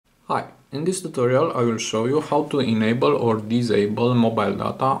Hi, in this tutorial I will show you how to enable or disable mobile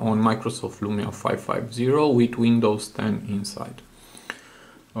data on Microsoft Lumia 550 with Windows 10 inside.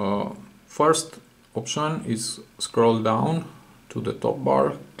 First option is scroll down to the top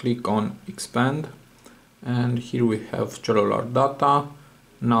bar, click on expand, and here we have cellular data.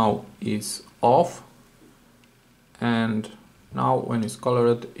 Now is off, and now when it's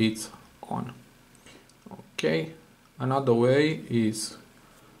colored it's on. Okay, another way is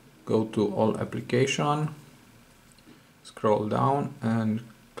go to all application, scroll down and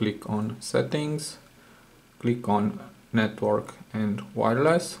click on settings, click on network and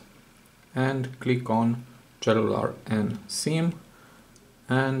wireless, and click on cellular and SIM,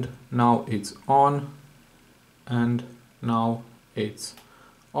 and now it's on and now it's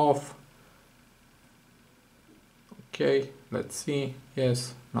off. Okay, let's see.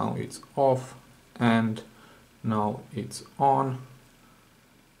 Yes, now it's off and now it's on.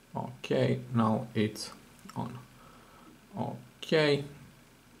 Okay, now it's on. Okay,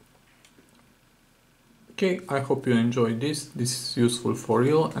 I hope you enjoyed this. This is useful for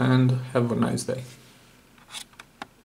you, and have a nice day.